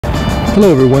Hello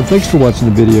everyone, thanks for watching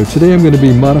the video. Today I'm going to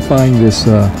be modifying this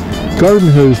garden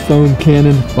hose foam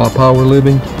cannon by Power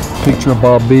Living. Picture of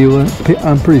Bob Bila.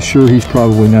 I'm pretty sure he's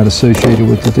probably not associated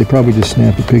with it. They probably just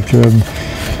snapped a picture of him.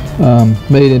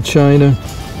 Made in China.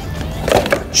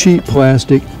 Cheap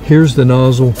plastic. Here's the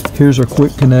nozzle. Here's our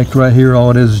quick connect right here.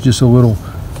 All it is just a little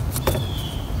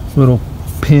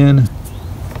pin.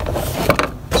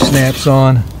 Snaps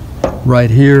on right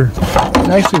here. It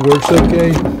actually works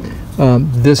okay.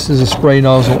 This is a spray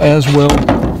nozzle as well.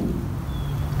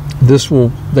 This will,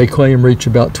 they claim, reach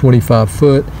about 25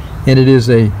 foot, and it is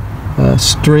a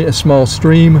small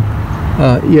stream.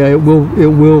 Yeah,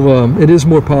 it is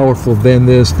more powerful than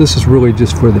this. This is really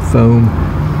just for the foam.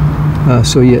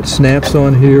 So yeah, it snaps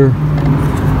on here.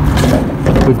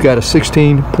 We've got a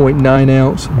 16.9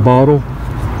 ounce bottle,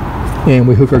 and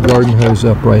we hook our garden hose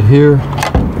up right here.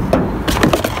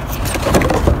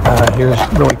 Here's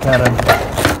really kind of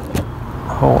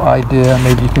whole idea.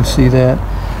 Maybe you can see that.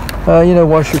 You know,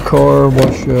 wash your car,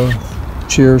 wash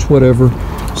chairs, whatever.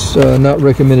 It's not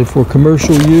recommended for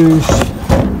commercial use.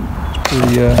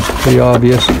 It's pretty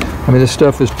obvious. I mean, this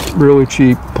stuff is really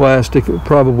cheap plastic. It would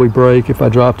probably break if I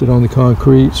dropped it on the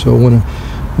concrete, so I want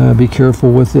to be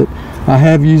careful with it. I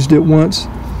have used it once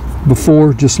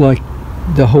before, just like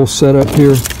the whole setup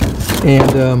here,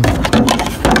 and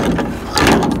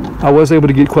I was able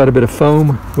to get quite a bit of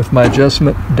foam with my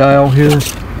adjustment dial here.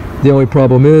 The only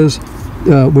problem is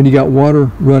when you got water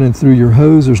running through your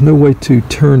hose, there's no way to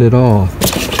turn it off.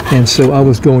 And so I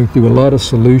was going through a lot of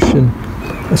solution,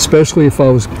 especially if I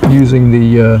was using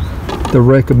the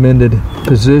recommended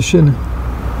position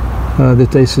that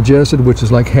they suggested, which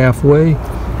is like halfway.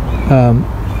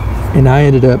 And I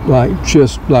ended up like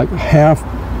just like half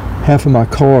of my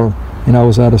car, and I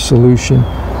was out of solution.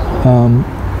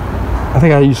 I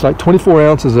think I used like 24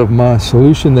 ounces of my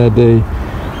solution that day,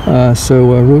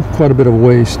 so quite a bit of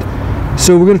waste.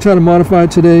 So we're going to try to modify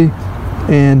it today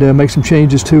and make some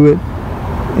changes to it,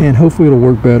 and hopefully it'll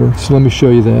work better. So let me show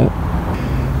you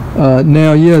that.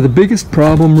 Now, yeah, the biggest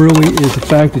problem really is the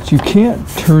fact that you can't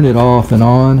turn it off and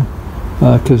on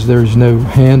because there's no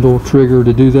handle trigger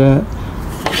to do that.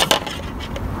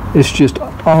 It's just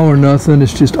all or nothing.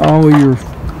 It's just all of your,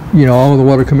 all of the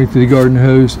water coming through the garden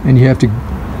hose, and you have to.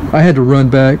 I had to run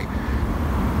back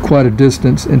quite a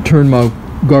distance and turn my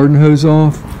garden hose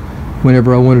off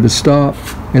whenever I wanted to stop,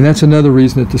 and that's another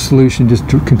reason that the solution just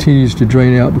continues to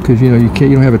drain out, because you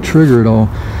don't have a trigger at all.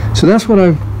 So that's what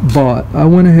I bought. I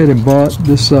went ahead and bought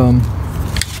this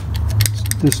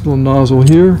this little nozzle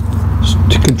here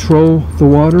to control the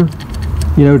water,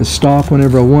 to stop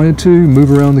whenever I wanted to, move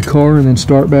around the car, and then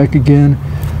start back again.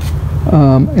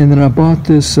 And then I bought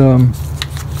this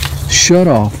shut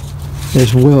off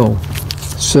as well.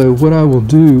 So what I will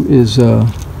do is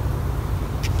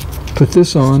put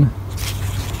this on.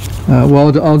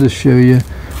 Well, I'll just show you,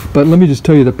 but let me just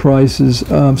tell you the prices.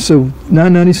 So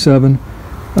 $9.97.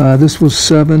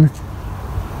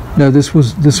 This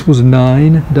was this was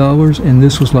 $9, and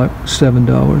this was like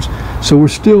 $7. So we're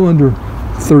still under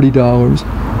 $30.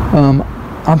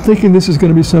 I'm thinking this is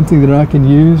going to be something that I can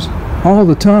use all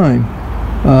the time.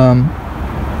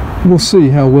 We'll see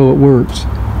how well it works.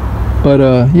 But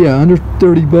yeah, under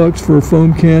 30 bucks for a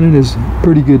foam cannon is a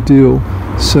pretty good deal.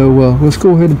 So let's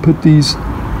go ahead and put these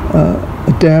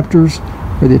adapters,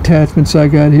 or the attachments I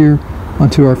got here,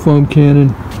 onto our foam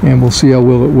cannon, and we'll see how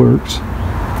well it works.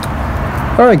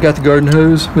 Alright, got the garden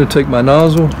hose. I'm going to take my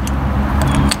nozzle,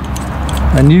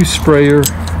 a new sprayer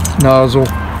nozzle.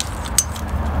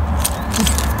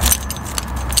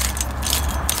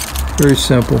 Very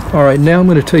simple. Alright, now I'm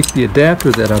going to take the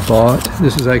adapter that I bought.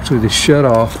 This is actually the shut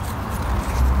off.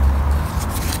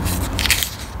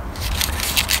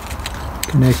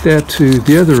 Connect that to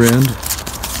the other end.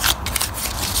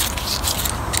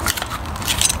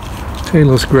 Okay,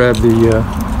 let's grab the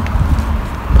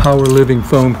Power Living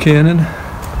foam cannon.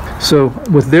 So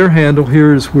with their handle,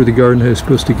 here's where the garden hose is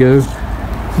supposed to go,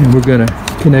 and we're going to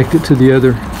connect it to the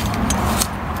other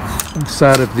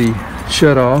side of the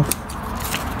shut off.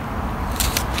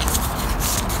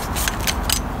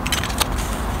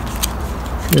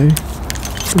 Okay,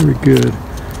 very good.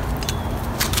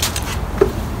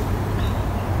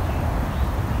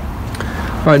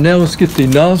 Alright, now let's get the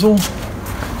nozzle.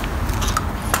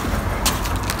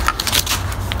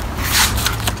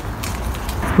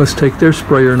 Let's take their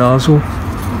sprayer nozzle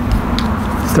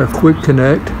with our quick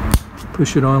connect,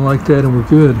 push it on like that, and we're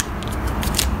good.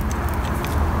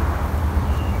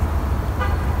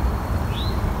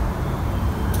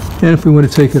 And if we want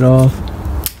to take it off,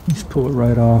 just pull it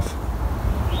right off.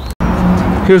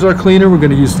 Here's our cleaner. We're going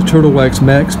to use the Turtle Wax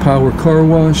Max Power Car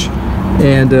Wash.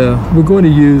 And we're going to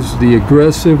use the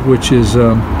Aggressive, which is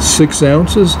 6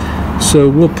 ounces. So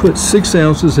we'll put 6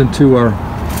 ounces into our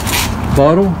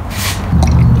bottle.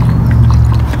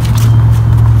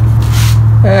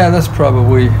 And that's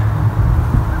probably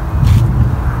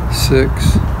 6.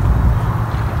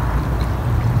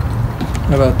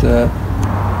 How about that?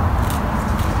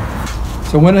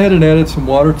 So I went ahead and added some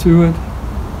water to it.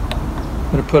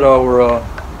 I'm going to put our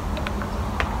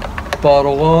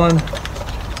bottle on.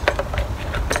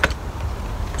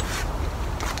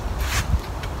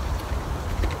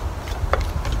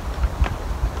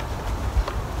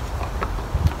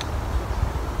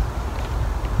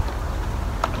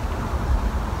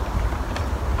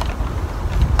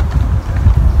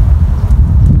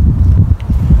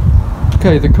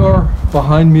 Okay, the car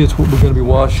behind me is what we're going to be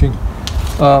washing.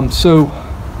 So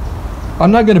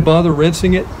I'm not going to bother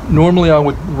rinsing it. Normally I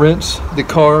would rinse the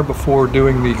car before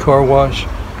doing the car wash.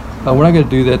 We're not going to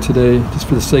do that today, just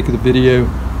for the sake of the video.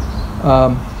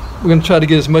 We're going to try to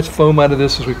get as much foam out of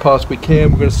this as we possibly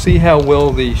can. We're going to see how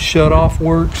well the shutoff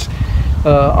works.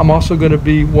 I'm also going to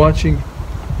be watching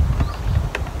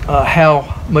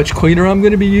how much cleaner I'm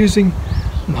going to be using.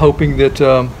 I'm hoping that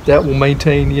that will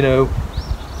maintain, you know,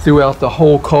 throughout the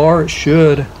whole car. It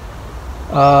should.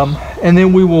 And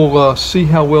then we will see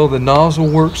how well the nozzle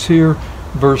works here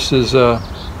versus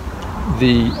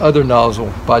the other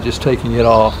nozzle by just taking it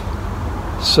off.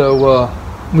 So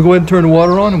I'm gonna go ahead and turn the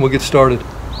water on and we'll get started.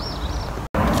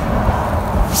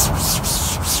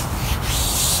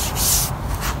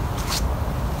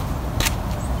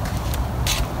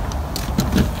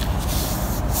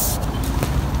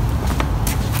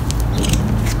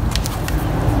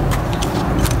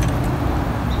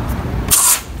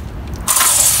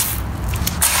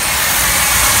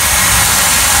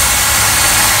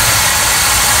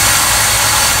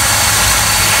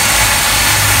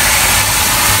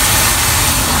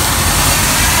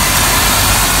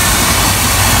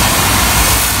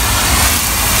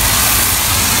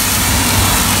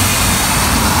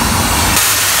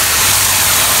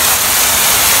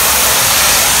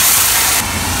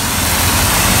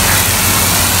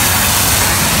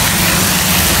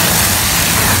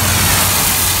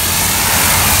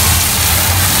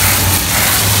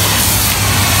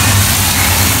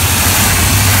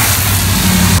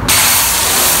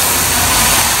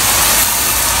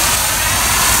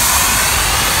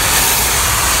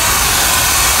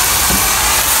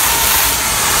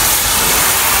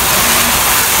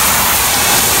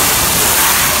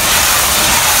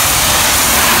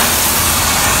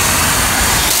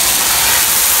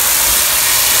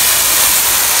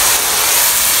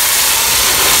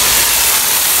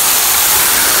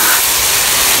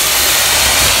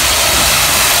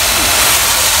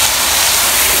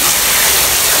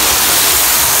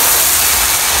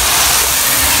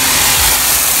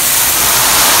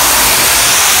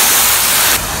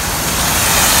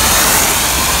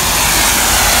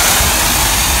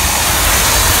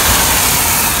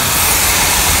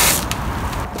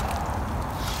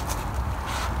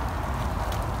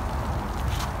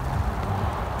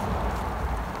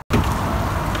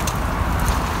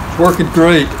 Working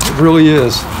great, it really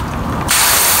is.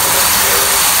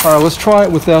 All right, let's try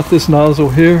it without this nozzle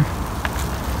here.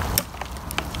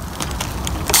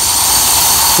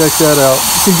 Check that out.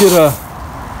 You can get a,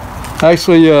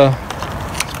 actually,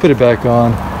 let's put it back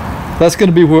on. That's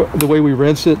gonna be the way we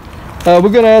rinse it. We're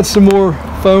gonna add some more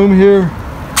foam here.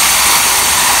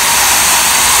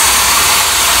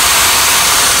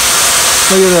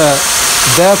 Look at that.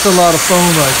 That's a lot of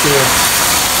foam right there.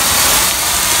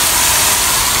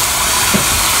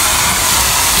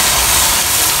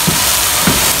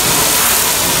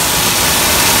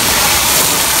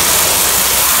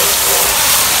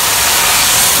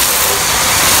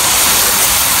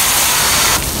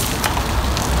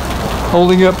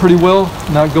 Holding up pretty well,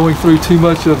 not going through too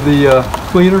much of the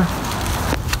cleaner.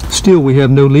 Still, we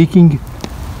have no leaking.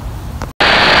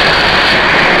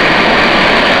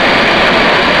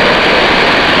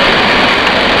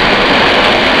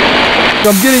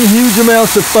 I'm getting huge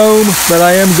amounts of foam, but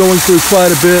I am going through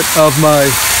quite a bit of my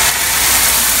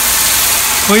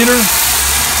cleaner.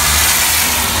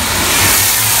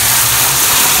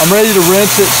 I'm ready to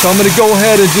rinse it, so I'm going to go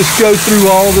ahead and just go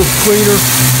through all this cleaner,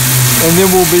 and then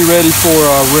we'll be ready for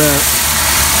our rinse.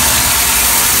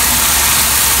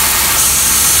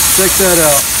 Check that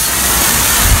out.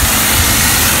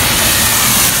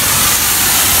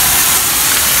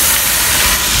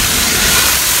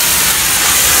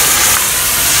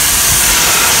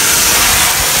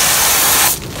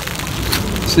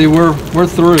 See, we're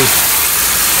through.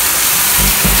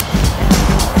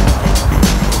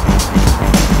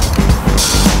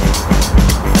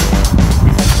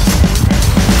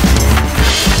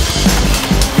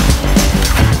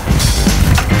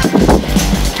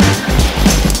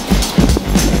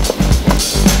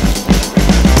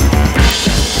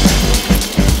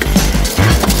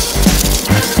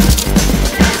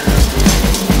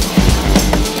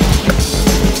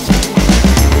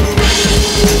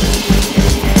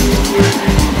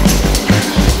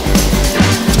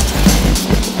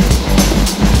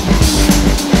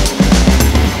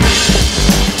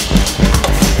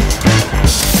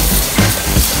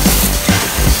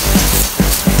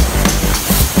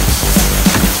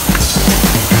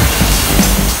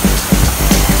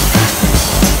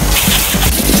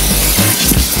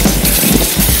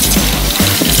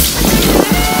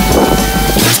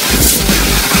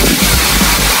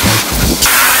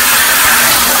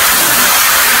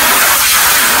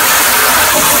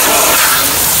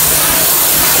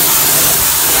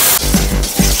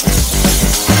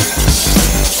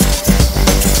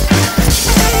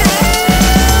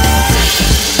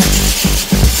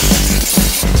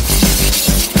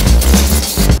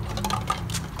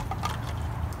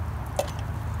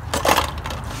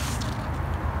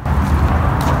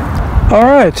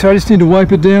 right, so I just need to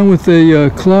wipe it down with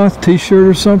a cloth t-shirt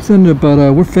or something,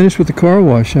 but we're finished with the car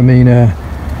wash. I mean,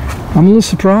 I'm a little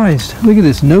surprised. Look at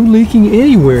this, no leaking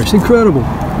anywhere. It's incredible.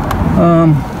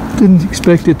 Didn't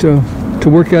expect it to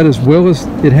work out as well as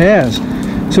it has.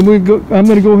 So I'm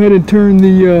going to go ahead and turn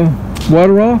the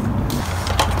water off.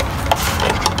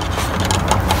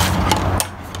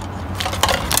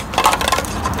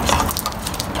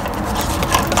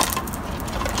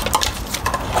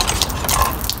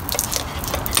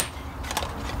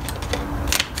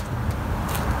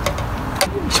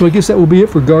 So I guess that will be it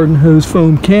for Garden Hose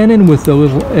Foam Cannon with a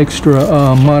little extra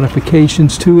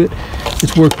modifications to it.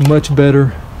 It's worked much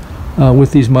better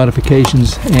with these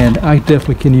modifications, and I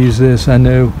definitely can use this. I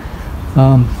know.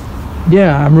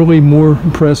 Yeah, I'm really more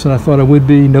impressed than I thought I would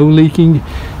be. No leaking,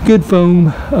 good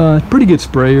foam, pretty good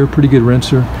sprayer, pretty good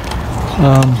rinser,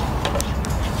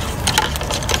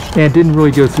 and didn't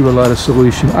really go through a lot of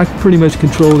solution. I can pretty much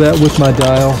control that with my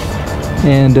dial,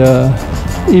 and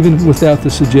even without the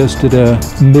suggested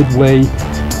midway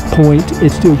point,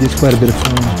 it still gets quite a bit of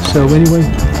foam. So anyway,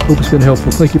 hope it's been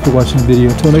helpful. Thank you for watching the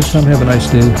video. Until next time, have a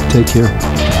nice day. Take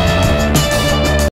care.